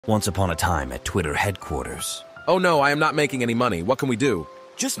Once upon a time at Twitter headquarters. Oh no, I am not making any money. What can we do?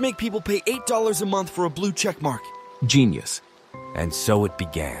 Just make people pay $8 a month for a blue check mark. Genius. And so it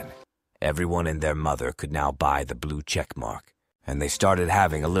began. Everyone and their mother could now buy the blue check mark. And they started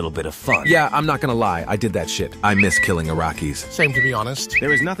having a little bit of fun. Yeah, I'm not gonna lie. I did that shit. I miss killing Iraqis. Same, to be honest.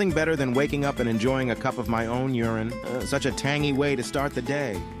 There is nothing better than waking up and enjoying a cup of my own urine. Such a tangy way to start the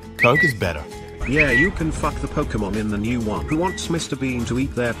day. Coke is better. Yeah, you can fuck the Pokemon in the new one. Who wants Mr. Bean to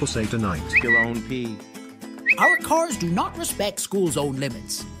eat their pussy tonight? Your own pee. Our cars do not respect school zone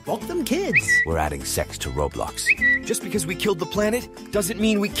limits. Fuck them kids. We're adding sex to Roblox. Just because we killed the planet doesn't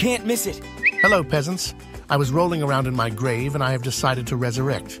mean we can't miss it. Hello, peasants. I was rolling around in my grave and I have decided to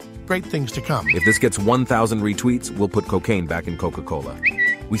resurrect. Great things to come. If this gets 1,000 retweets, we'll put cocaine back in Coca-Cola.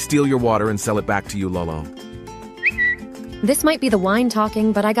 We steal your water and sell it back to you, Lolo. This might be the wine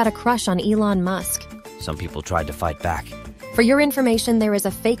talking, but I got a crush on Elon Musk. Some people tried to fight back. For your information, there is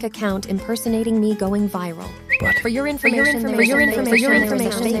a fake account impersonating me going viral. But For your information, there is a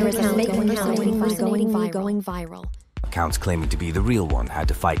fake account impersonating me going viral. accounts claiming to be the real one had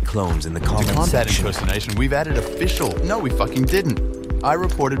to fight clones in the comment To combat section. impersonation, we've added official. No, we fucking didn't. I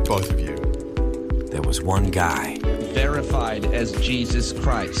reported both of you. There was one guy. Verified as Jesus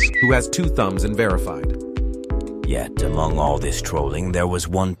Christ. Who has 2 thumbs and verified. Yet, among all this trolling, there was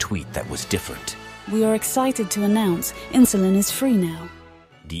one tweet that was different. We are excited to announce insulin is free now.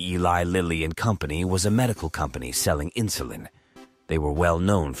 The Eli Lilly and Company was a medical company selling insulin. They were well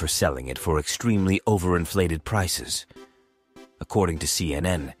known for selling it for extremely overinflated prices. According to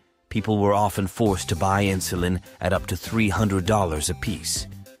CNN, people were often forced to buy insulin at up to $300 a piece.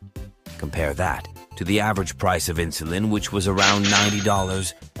 Compare that to the average price of insulin, which was around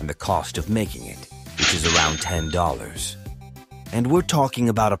 $90, and the cost of making it, which is around $10. And we're talking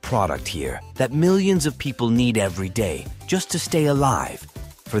about a product here that millions of people need every day just to stay alive.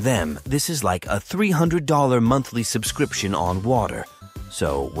 For them, this is like a $300 monthly subscription on water.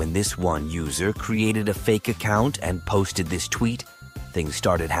 So when this one user created a fake account and posted this tweet, things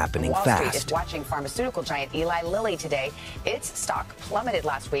started happening Wall Street fast. is watching pharmaceutical giant Eli Lilly today. Its stock plummeted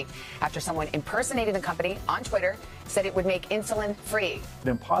last week after someone impersonating the company on Twitter said it would make insulin free. An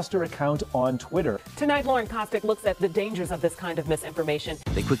imposter account on Twitter. Tonight, Lauren Kostick looks at the dangers of this kind of misinformation.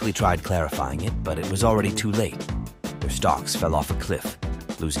 They quickly tried clarifying it, but it was already too late. Their stocks fell off a cliff,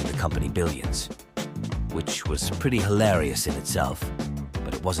 losing the company billions. Which was pretty hilarious in itself,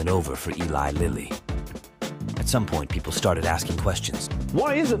 but it wasn't over for Eli Lilly. At some point, people started asking questions.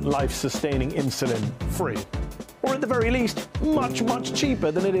 Why isn't life-sustaining insulin free? Or at the very least, much, much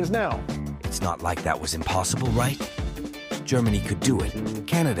cheaper than it is now? It's not like that was impossible, right? Germany could do it.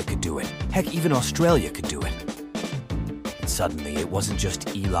 Canada could do it. Heck, even Australia could do it. And suddenly, it wasn't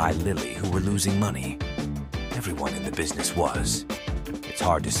just Eli Lilly who were losing money. Everyone in the business was. It's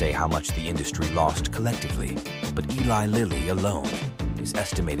hard to say how much the industry lost collectively, but Eli Lilly alone is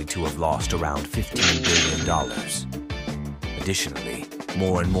estimated to have lost around $15 billion. Additionally,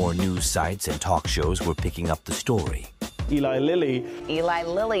 more and more news sites and talk shows were picking up the story. Eli Lilly. Eli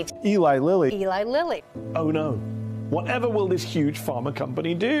Lilly. Eli Lilly. Eli Lilly. Oh no. Whatever will this huge pharma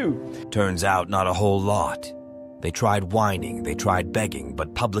company do? Turns out not a whole lot. They tried whining, they tried begging,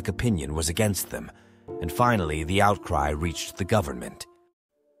 but public opinion was against them. And finally, the outcry reached the government.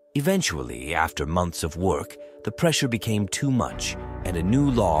 Eventually, after months of work, the pressure became too much, and a new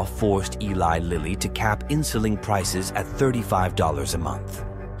law forced Eli Lilly to cap insulin prices at $35 a month.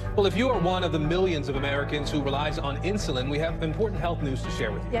 Well, if you are one of the millions of Americans who relies on insulin, we have important health news to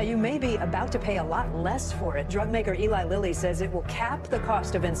share with you. Yeah, you may be about to pay a lot less for it. Drug maker Eli Lilly says it will cap the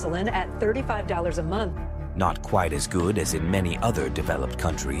cost of insulin at $35 a month. Not quite as good as in many other developed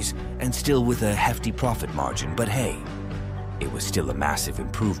countries, and still with a hefty profit margin, but hey, it was still a massive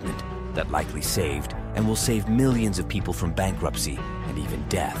improvement that likely saved and will save millions of people from bankruptcy and even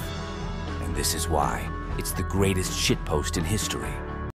death. And this is why it's the greatest shitpost in history.